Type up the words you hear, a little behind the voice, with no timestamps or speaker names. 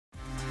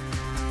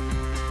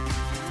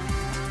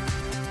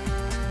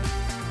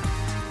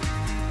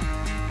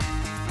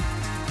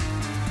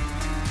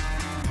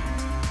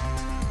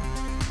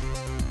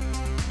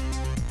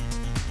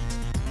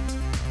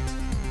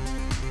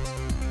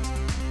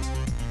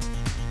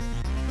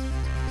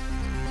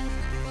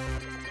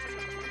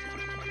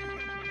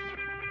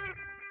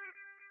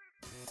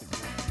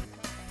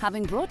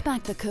Having brought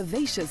back the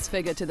curvaceous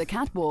figure to the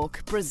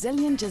catwalk,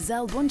 Brazilian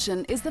Gisele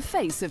Bundchen is the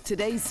face of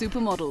today's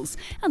supermodels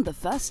and the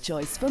first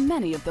choice for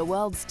many of the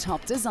world's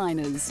top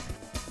designers.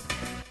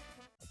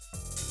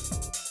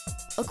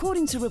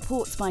 According to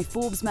reports by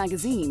Forbes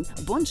magazine,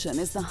 Bundchen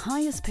is the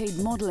highest paid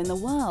model in the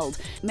world,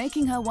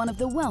 making her one of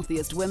the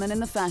wealthiest women in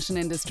the fashion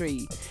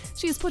industry.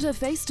 She has put her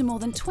face to more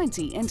than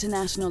 20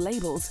 international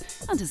labels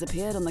and has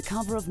appeared on the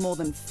cover of more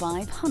than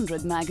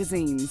 500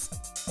 magazines.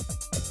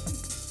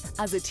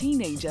 As a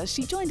teenager,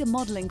 she joined a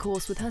modeling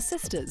course with her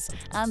sisters,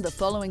 and the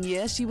following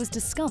year she was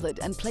discovered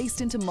and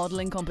placed into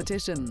modeling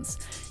competitions.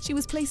 She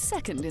was placed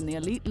second in the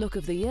Elite Look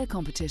of the Year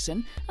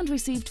competition and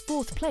received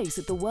fourth place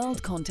at the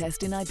World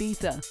Contest in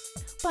Ibiza.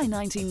 By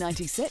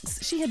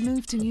 1996, she had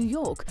moved to New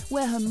York,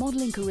 where her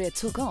modeling career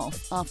took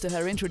off after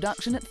her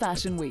introduction at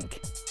Fashion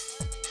Week.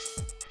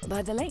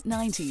 By the late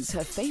 90s,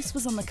 her face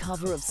was on the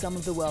cover of some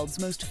of the world's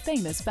most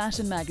famous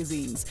fashion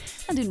magazines,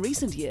 and in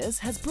recent years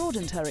has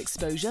broadened her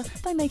exposure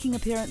by making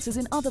appearances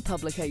in other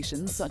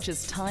publications such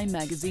as Time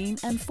magazine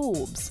and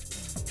Forbes.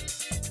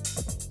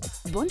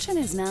 Bundchen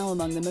is now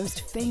among the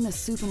most famous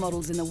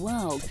supermodels in the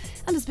world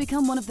and has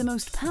become one of the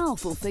most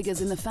powerful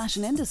figures in the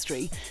fashion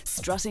industry,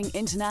 strutting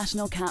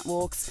international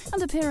catwalks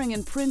and appearing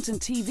in print and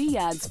TV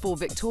ads for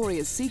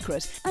Victoria's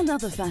Secret and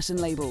other fashion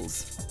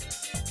labels.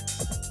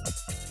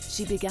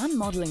 She began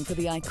modeling for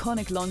the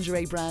iconic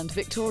lingerie brand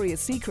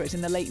Victoria's Secret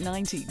in the late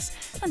 90s,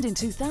 and in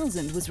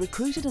 2000 was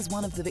recruited as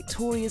one of the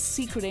Victoria's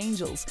Secret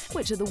Angels,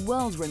 which are the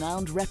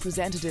world-renowned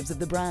representatives of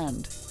the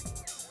brand.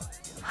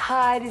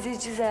 Hi, this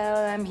is Gisele.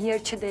 I'm here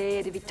today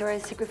at the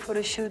Victoria's Secret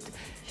photo shoot,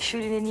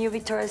 shooting the new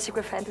Victoria's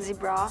Secret Fantasy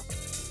Bra.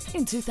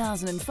 In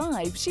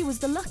 2005, she was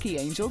the lucky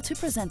angel to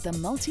present the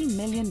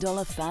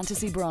multi-million-dollar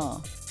Fantasy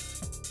Bra.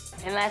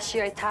 And last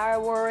year Tara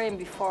wore it, and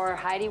before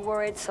Heidi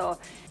wore it, so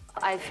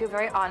I feel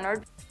very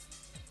honored.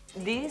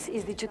 This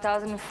is the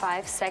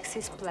 2005 Sexy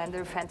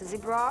Splendor Fantasy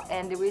Bra,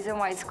 and the reason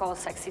why it's called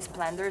Sexy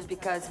Splendor is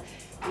because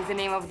it's the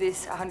name of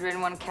this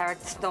 101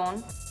 carat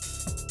stone.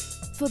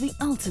 For the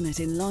ultimate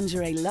in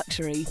lingerie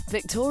luxury,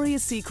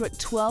 Victoria's Secret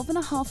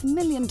 $12.5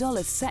 million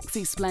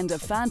Sexy Splendor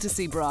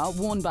Fantasy Bra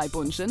worn by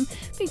Bundchen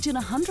featured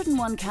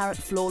 101 carat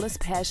flawless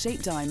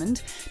pear-shaped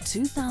diamond,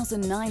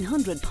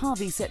 2,900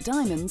 Parvis set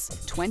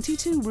diamonds,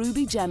 22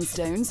 ruby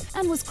gemstones,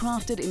 and was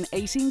crafted in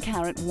 18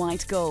 carat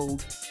white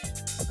gold.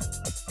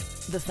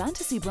 The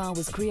Fantasy Bra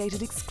was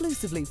created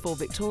exclusively for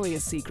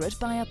Victoria's Secret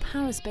by a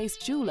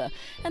Paris-based jeweler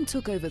and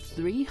took over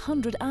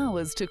 300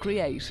 hours to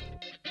create.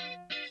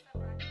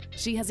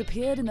 She has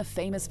appeared in the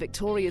famous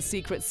Victoria's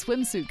Secret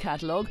swimsuit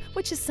catalogue,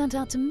 which is sent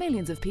out to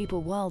millions of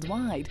people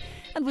worldwide,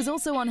 and was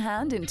also on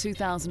hand in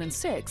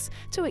 2006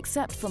 to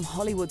accept from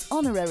Hollywood's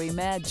honorary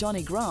mayor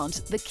Johnny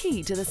Grant the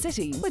key to the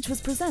city, which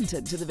was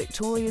presented to the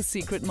Victoria's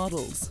Secret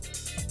models.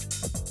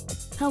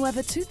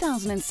 However,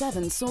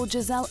 2007 saw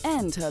Gisele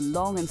end her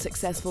long and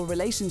successful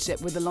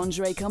relationship with the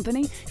lingerie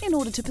company in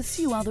order to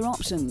pursue other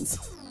options.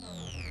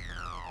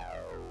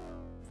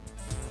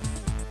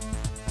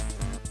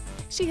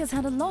 She has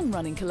had a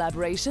long-running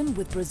collaboration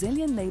with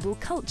Brazilian label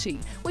Culture,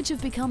 which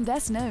have become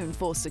best known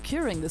for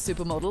securing the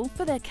supermodel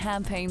for their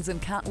campaigns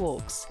and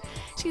catwalks.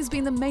 She has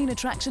been the main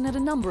attraction at a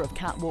number of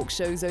catwalk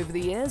shows over the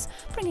years,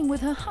 bringing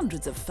with her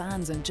hundreds of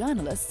fans and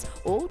journalists,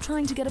 all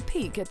trying to get a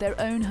peek at their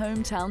own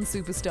hometown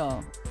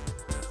superstar.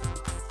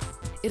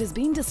 It has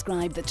been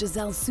described that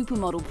Gisele's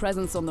supermodel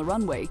presence on the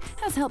runway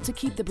has helped to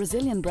keep the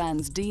Brazilian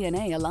brand's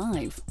DNA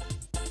alive.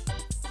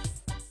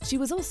 She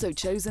was also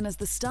chosen as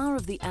the star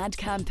of the ad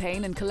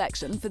campaign and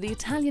collection for the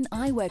Italian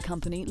eyewear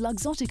company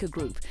Luxottica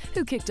Group,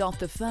 who kicked off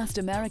the first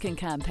American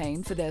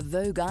campaign for their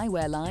Vogue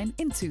eyewear line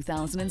in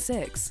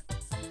 2006.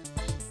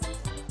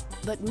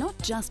 But not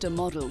just a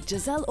model,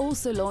 Gisele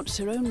also launched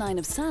her own line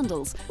of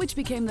sandals, which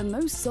became the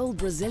most sold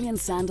Brazilian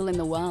sandal in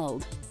the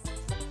world.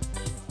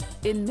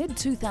 In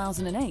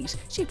mid-2008,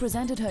 she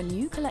presented her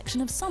new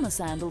collection of summer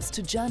sandals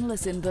to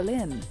journalists in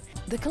Berlin.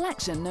 The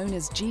collection, known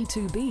as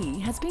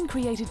G2B, has been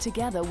created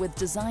together with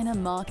designer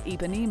Mark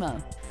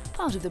Ipanema.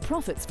 Part of the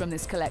profits from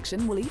this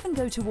collection will even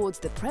go towards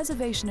the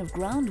preservation of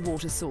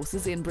groundwater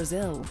sources in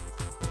Brazil.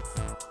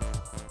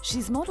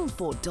 She's modelled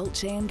for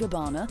Dolce &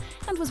 Gabbana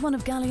and was one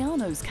of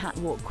Galliano's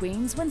catwalk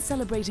queens when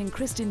celebrating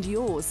Christian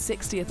Dior's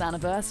 60th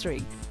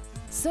anniversary.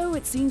 So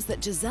it seems that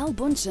Gisele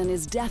Bundchen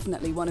is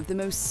definitely one of the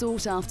most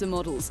sought-after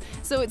models,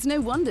 so it's no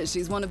wonder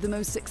she's one of the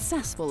most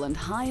successful and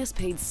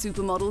highest-paid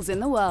supermodels in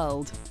the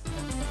world.